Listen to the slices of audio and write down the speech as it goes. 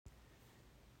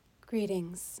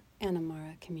Greetings,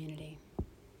 Animara community.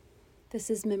 This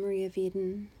is Memorie of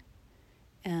Eden,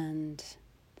 and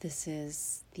this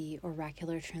is the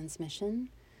oracular transmission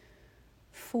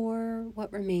for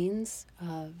what remains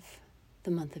of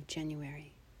the month of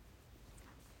January.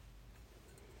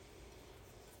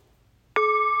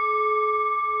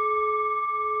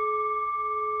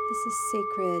 This is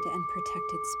sacred and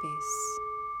protected space.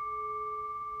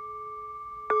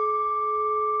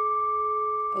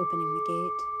 Opening the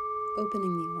gate,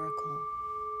 opening the oracle,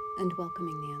 and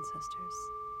welcoming the ancestors.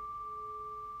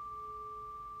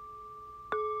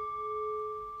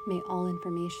 May all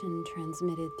information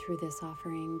transmitted through this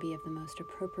offering be of the most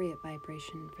appropriate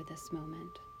vibration for this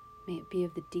moment. May it be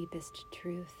of the deepest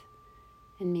truth,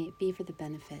 and may it be for the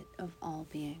benefit of all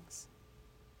beings.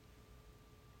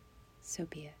 So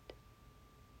be it.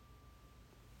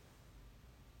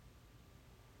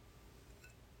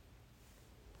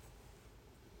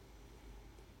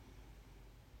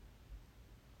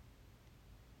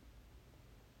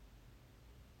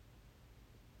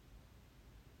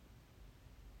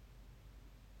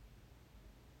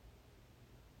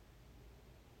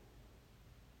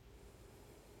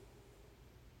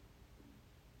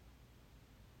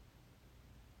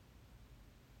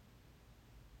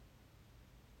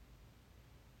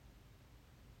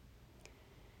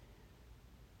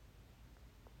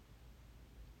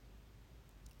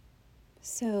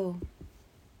 So,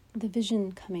 the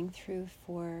vision coming through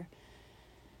for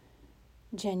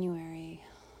January,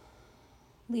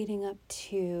 leading up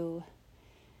to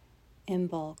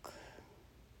Imbolc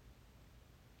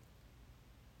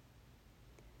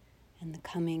and the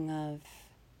coming of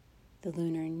the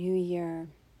Lunar New Year,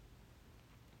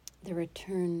 the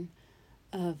return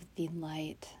of the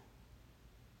light.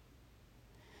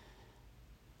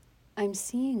 I'm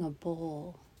seeing a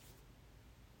bowl,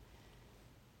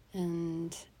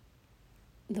 and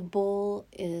the bowl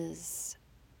is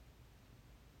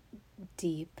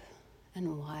deep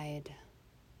and wide,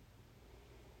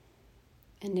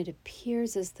 and it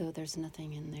appears as though there's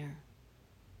nothing in there,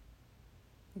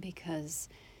 because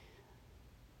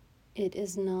it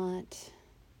is not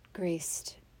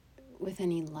graced with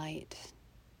any light,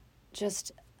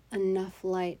 just enough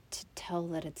light to tell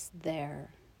that it's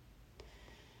there,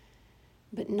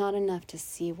 but not enough to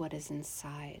see what is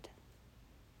inside.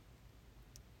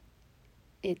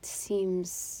 It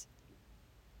seems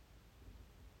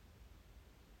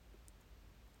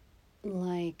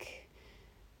like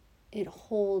it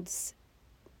holds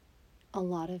a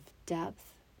lot of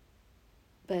depth,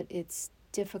 but it's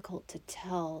difficult to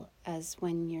tell, as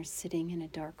when you're sitting in a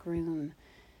dark room,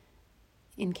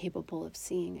 incapable of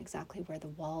seeing exactly where the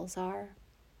walls are.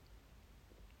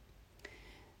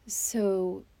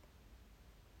 So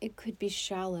it could be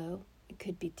shallow, it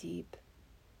could be deep,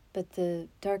 but the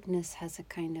darkness has a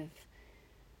kind of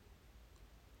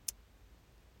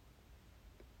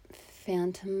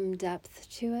phantom depth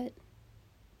to it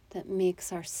that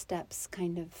makes our steps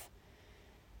kind of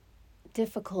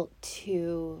difficult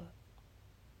to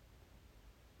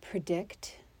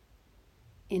predict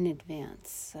in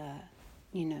advance,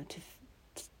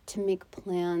 to make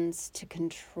plans, to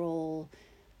control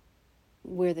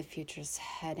where the future's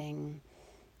heading.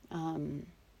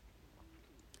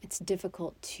 It's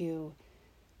difficult to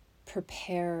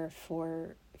prepare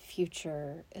for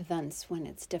future events when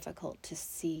it's difficult to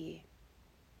see.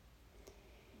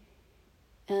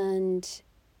 And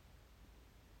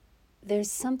there's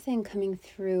something coming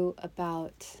through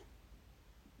about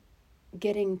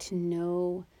getting to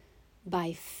know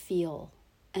by feel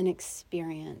and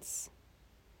experience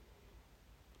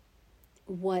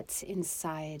what's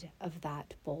inside of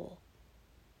that bowl.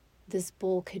 This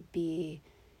bowl could be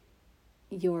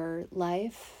your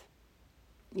life,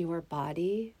 your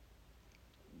body,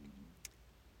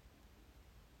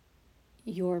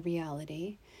 your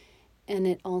reality, and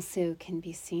it also can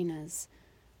be seen as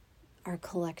our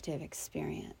collective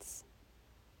experience,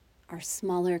 our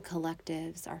smaller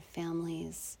collectives, our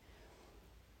families,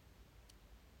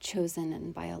 chosen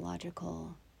and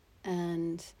biological,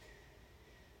 and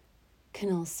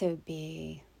can also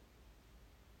be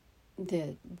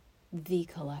the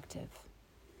collective.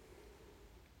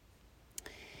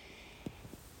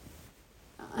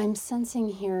 I'm sensing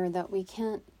here that we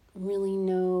can't really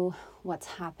know what's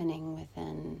happening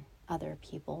within other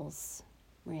people's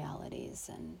realities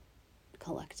and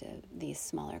collective, these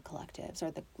smaller collectives,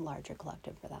 or the larger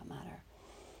collective for that matter.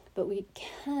 But we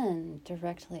can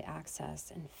directly access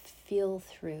and feel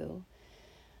through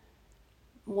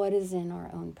what is in our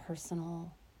own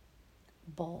personal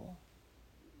bowl.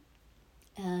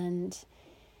 And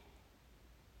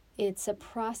it's a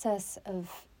process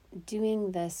of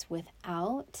doing this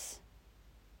without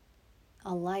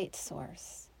a light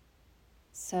source.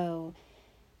 So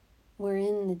we're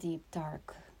in the deep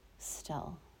dark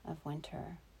still of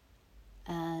winter.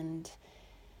 And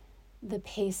the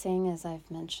pacing, as I've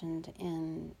mentioned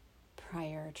in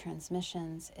prior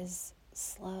transmissions, is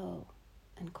slow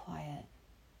and quiet.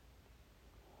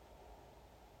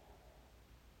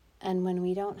 And when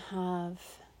we don't have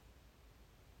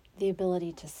the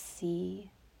ability to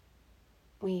see,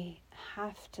 we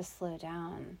have to slow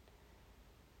down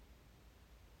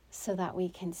so that we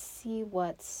can see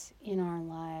what's in our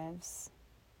lives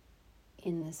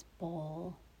in this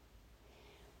bowl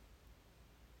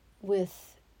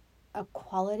with a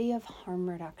quality of harm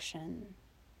reduction.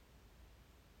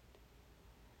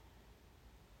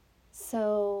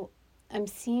 So I'm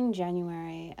seeing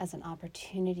January as an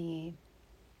opportunity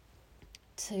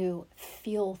to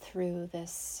feel through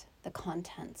the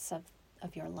contents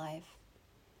of your life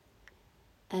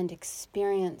and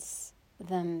experience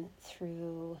them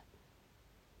through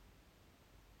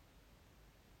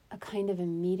a kind of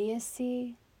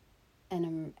immediacy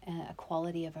and a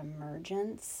quality of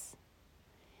emergence,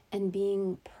 and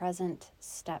being present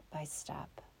step by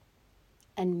step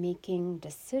and making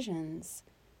decisions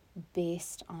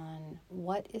based on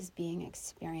what is being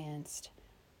experienced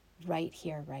right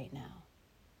here, right now.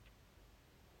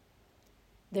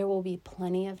 There will be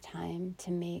plenty of time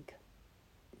to make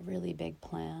really big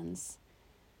plans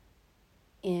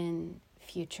in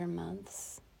future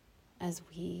months as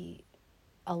we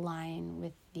align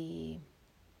with the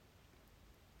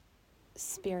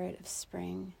spirit of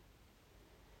spring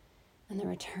and the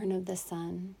return of the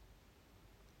sun.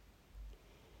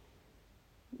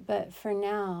 But for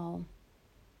now,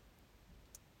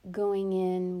 going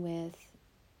in with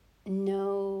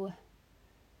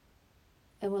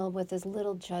with as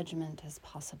little judgment as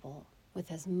possible, with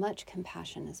as much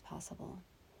compassion as possible,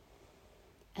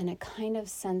 and a kind of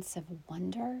sense of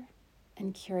wonder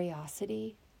and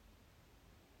curiosity,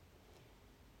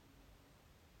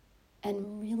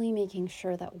 and really making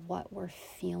sure that what we're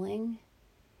feeling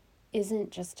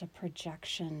isn't just a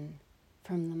projection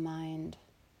from the mind,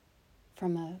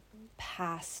 from a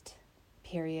past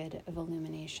period of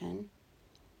illumination,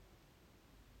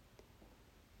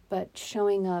 but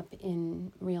showing up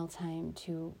in real time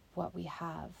to what we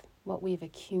have, what we've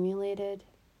accumulated,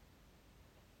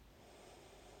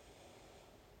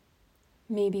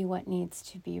 maybe what needs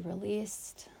to be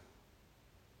released,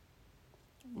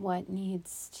 what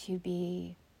needs to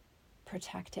be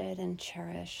protected and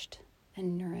cherished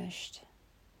and nourished.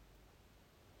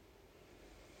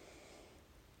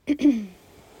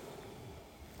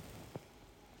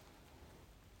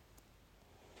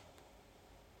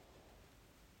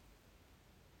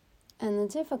 And the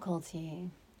difficulty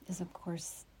is, of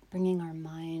course, bringing our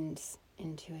minds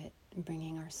into it and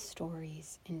bringing our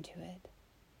stories into it.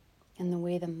 And the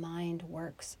way the mind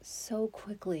works so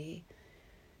quickly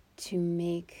to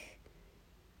make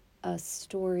a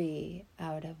story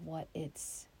out of what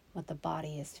the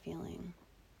body is feeling.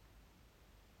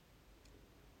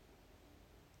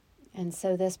 And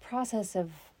so this process of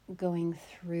going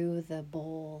through the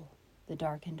bowl, the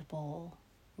darkened bowl,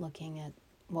 looking at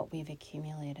what we've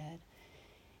accumulated,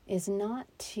 is not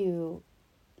to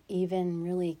even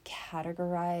really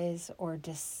categorize or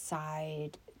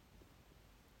decide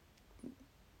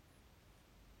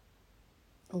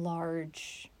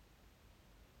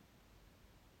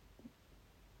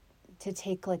to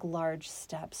take large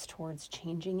steps towards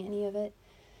changing any of it.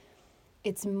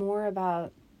 It's more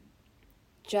about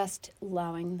just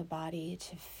allowing the body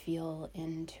to feel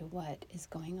into what is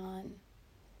going on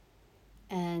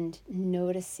and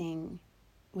noticing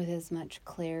with as much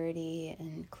clarity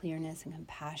and clearness and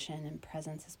compassion and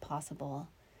presence as possible,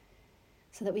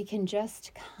 so that we can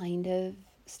just kind of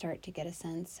start to get a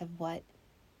sense of what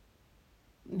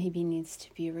maybe needs to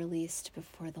be released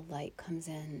before the light comes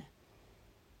in,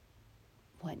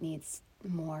 what needs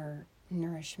more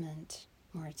nourishment,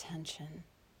 more attention,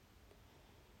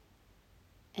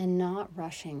 and not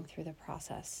rushing through the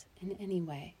process in any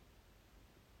way.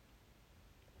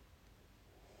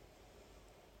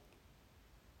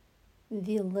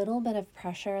 The little bit of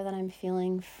pressure that I'm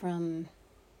feeling from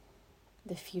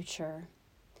the future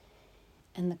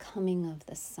and the coming of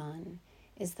the sun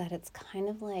is that it's kind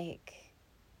of like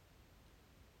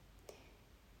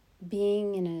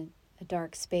being in a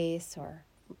dark space or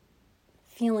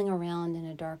feeling around in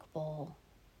a dark bowl.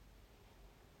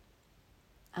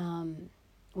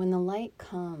 When the light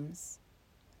comes,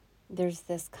 there's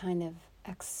this kind of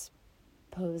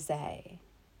expose.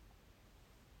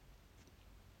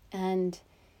 And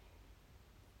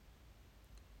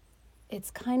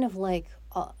it's kind of like,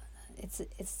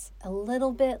 it's a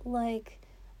little bit like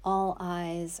all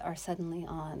eyes are suddenly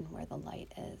on where the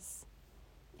light is.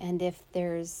 And if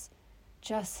there's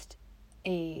just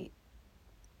a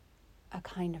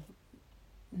kind of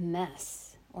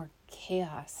mess or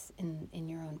chaos in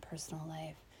your own personal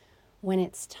life, when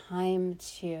it's time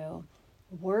to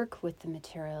work with the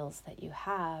materials that you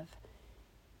have,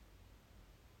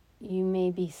 you may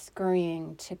be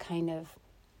scurrying to kind of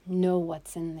know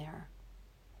what's in there.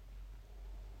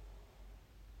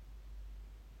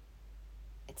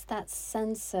 It's that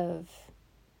sense of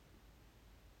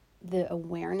the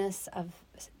awareness of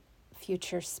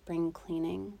future spring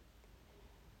cleaning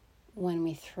when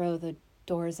we throw the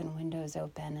doors and windows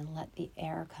open and let the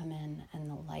air come in and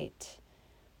the light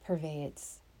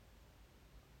pervades.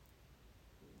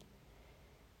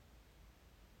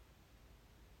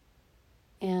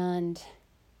 And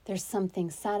there's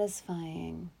something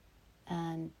satisfying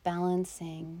and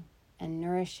balancing and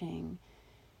nourishing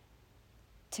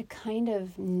to kind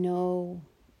of know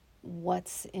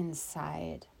what's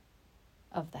inside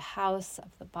of the house,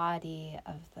 of the body,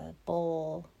 of the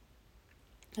bowl,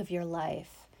 of your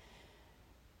life,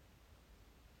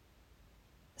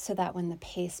 so that when the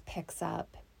pace picks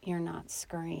up, you're not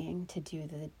scurrying to do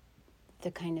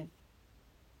the kind of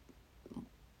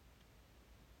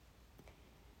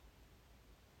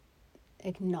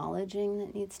acknowledging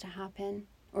that needs to happen,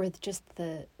 or just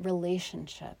the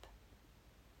relationship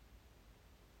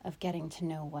of getting to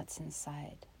know what's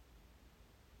inside.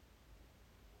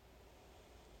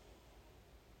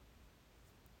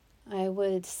 I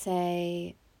would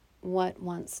say what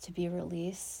wants to be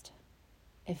released,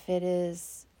 if it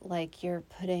is like you're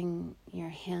putting your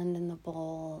hand in the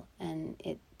bowl and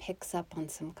it picks up on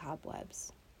some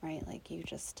cobwebs, right? Like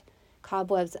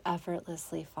cobwebs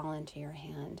effortlessly fall into your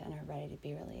hand and are ready to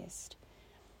be released.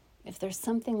 If there's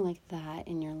something like that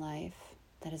in your life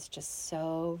that is just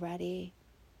so ready,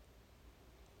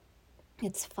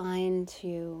 it's fine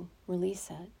to release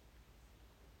it.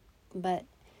 But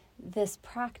this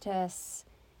practice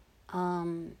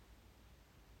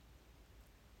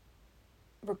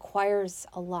requires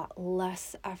a lot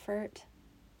less effort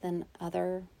than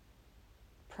other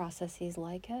processes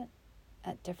like it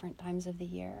at different times of the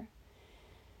year.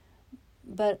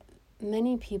 But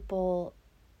many people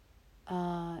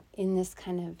in this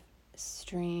kind of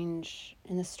strange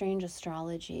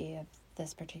astrology of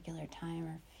this particular time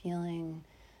are feeling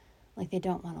like they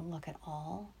don't want to look at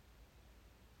all.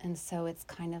 And so it's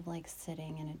kind of like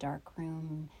sitting in a dark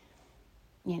room,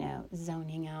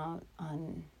 zoning out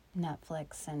on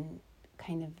Netflix and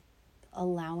kind of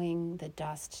allowing the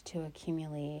dust to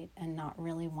accumulate and not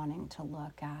really wanting to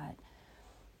look at,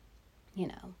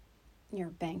 your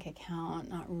bank account,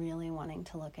 not really wanting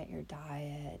to look at your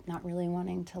diet, not really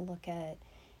wanting to look at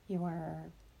your,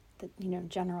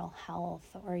 general health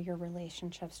or your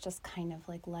relationships, just kind of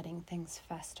like letting things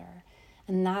fester.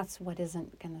 And that's what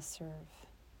isn't going to serve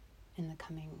in the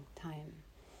coming time.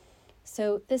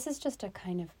 So this is just a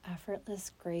kind of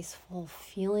effortless, graceful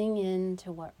feeling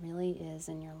into what really is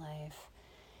in your life,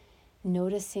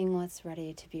 noticing what's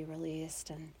ready to be released,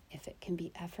 and if it can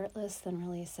be effortless, then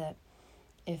release it.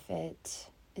 If it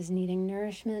is needing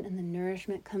nourishment and the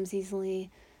nourishment comes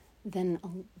easily, then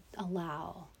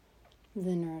allow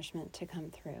the nourishment to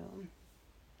come through.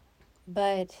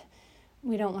 But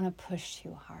we don't want to push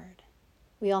too hard.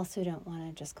 We also don't want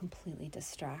to just completely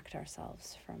distract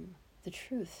ourselves from the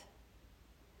truth.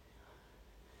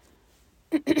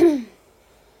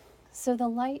 So the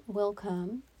light will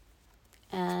come,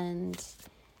 and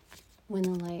when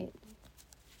the light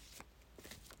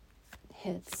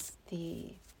hits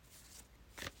the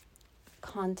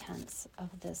contents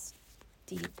of this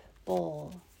deep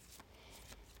bowl,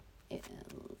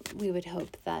 we would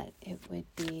hope that it would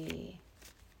be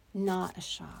not a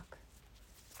shock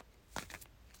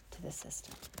to the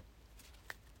system.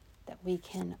 That we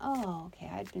can, okay,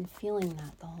 I'd been feeling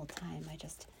that the whole time. I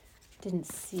just didn't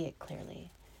see it clearly.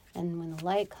 And when the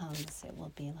light comes, it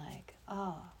will be like,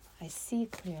 I see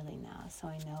clearly now, so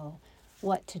I know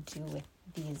what to do with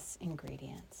these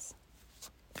ingredients.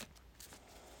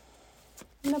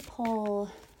 I'm going to pull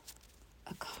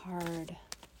a card.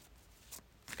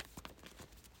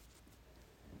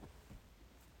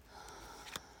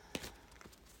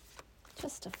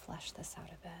 Just to flesh this out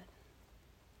a bit.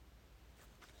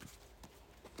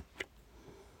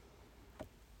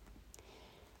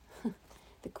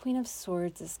 The Queen of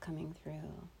Swords is coming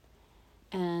through,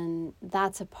 and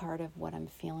that's a part of what I'm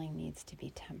feeling needs to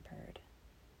be tempered.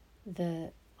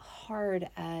 The hard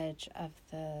edge of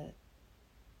the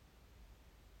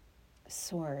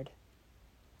sword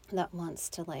that wants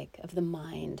to of the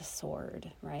mind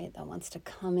sword, right? That wants to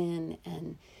come in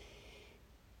and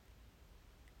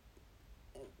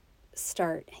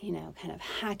start, kind of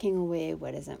hacking away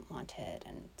what isn't wanted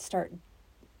and start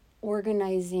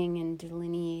organizing and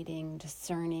delineating,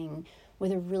 discerning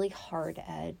with a really hard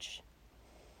edge.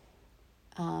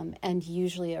 And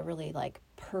usually a really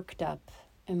perked up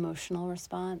emotional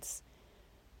response,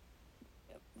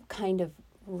 kind of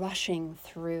rushing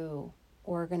through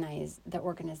the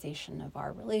organization of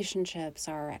our relationships,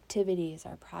 our activities,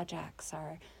 our projects,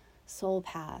 our soul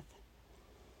path.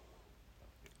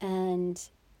 And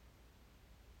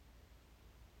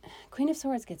Queen of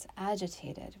Swords gets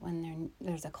agitated when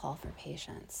there's a call for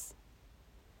patience.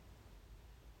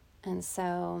 And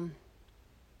so,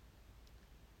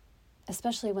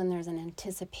 especially when there's an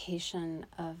anticipation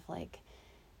of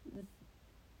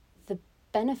the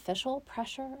beneficial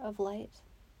pressure of light,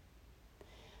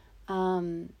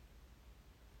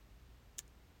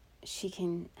 she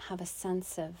can have a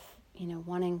sense of,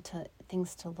 wanting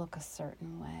things to look a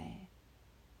certain way.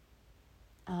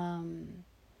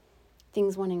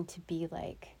 Things wanting to be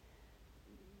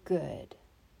good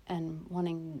and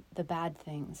wanting the bad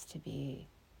things to be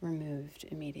removed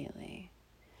immediately.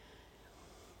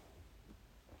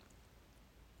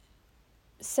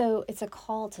 So it's a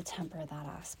call to temper that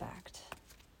aspect.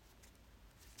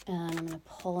 And I'm going to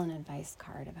pull an advice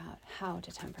card about how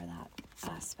to temper that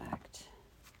aspect.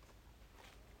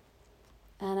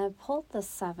 And I pulled the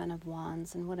 7 of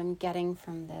Wands, and what I'm getting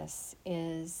from this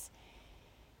is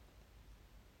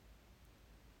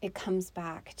it comes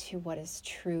back to what is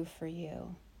true for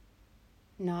you,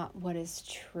 not what is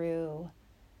true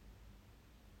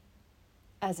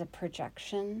as a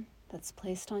projection that's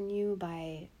placed on you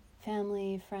by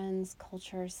family, friends,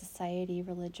 culture, society,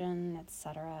 religion,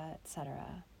 etc.,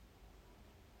 etc.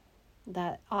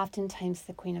 That oftentimes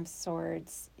the Queen of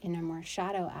Swords, in a more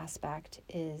shadow aspect,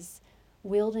 is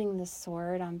wielding the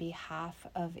sword on behalf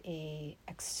of an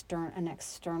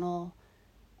external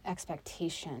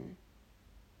expectation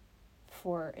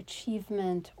for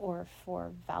achievement or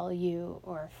for value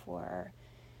or for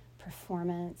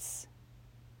performance.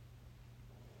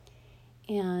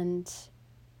 And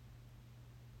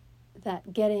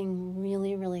that getting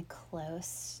really, really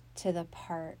close to the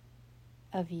part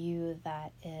of you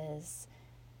that is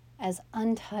as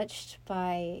untouched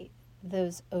by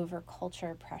those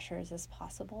over-culture pressures as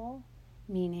possible,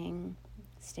 meaning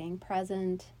staying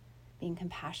present, being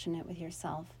compassionate with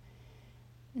yourself,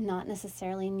 not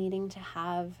necessarily needing to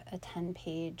have a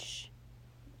 10-page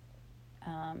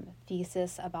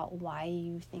thesis about why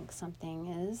you think something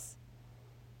is,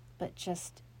 but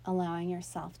just allowing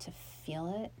yourself to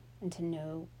feel it and to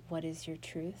know what is your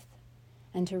truth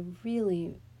and to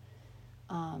really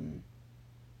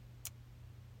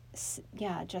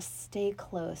just stay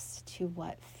close to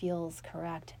what feels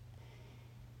correct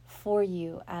for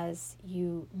you as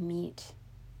you meet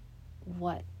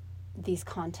what these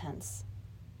contents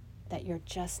that you're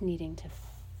just needing to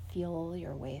feel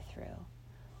your way through.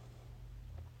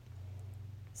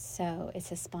 So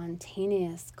it's a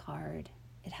spontaneous card.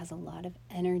 It has a lot of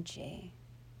energy.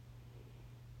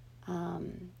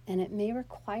 And it may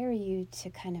require you to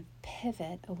kind of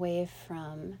pivot away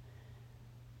from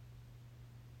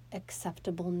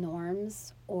acceptable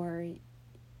norms or,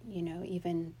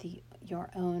 even your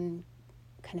own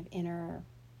kind of inner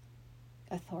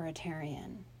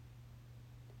authoritarian.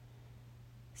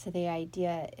 So the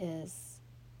idea is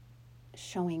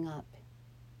showing up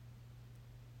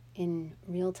in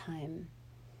real time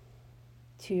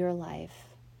to your life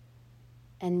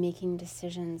and making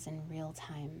decisions in real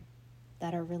time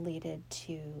that are related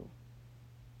to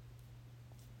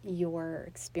your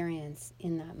experience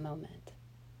in that moment.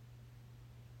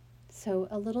 So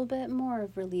a little bit more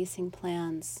of releasing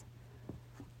plans,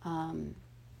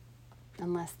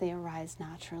 unless they arise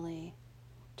naturally,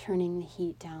 turning the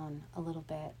heat down a little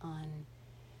bit on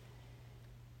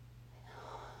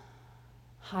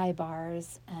high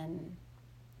bars and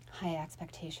high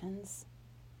expectations,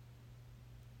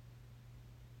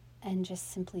 and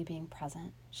just simply being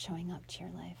present, showing up to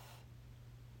your life.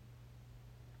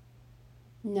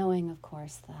 Knowing, of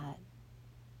course, that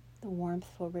the warmth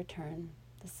will return,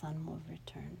 the sun will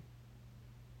return,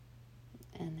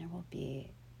 and there will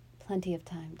be plenty of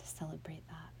time to celebrate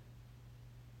that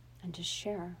and to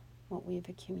share what we've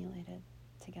accumulated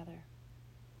together.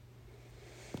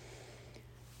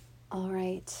 All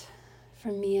right,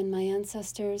 from me and my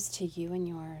ancestors to you and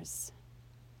yours,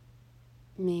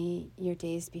 may your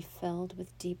days be filled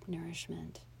with deep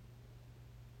nourishment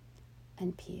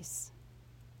and peace.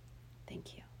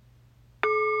 Thank you.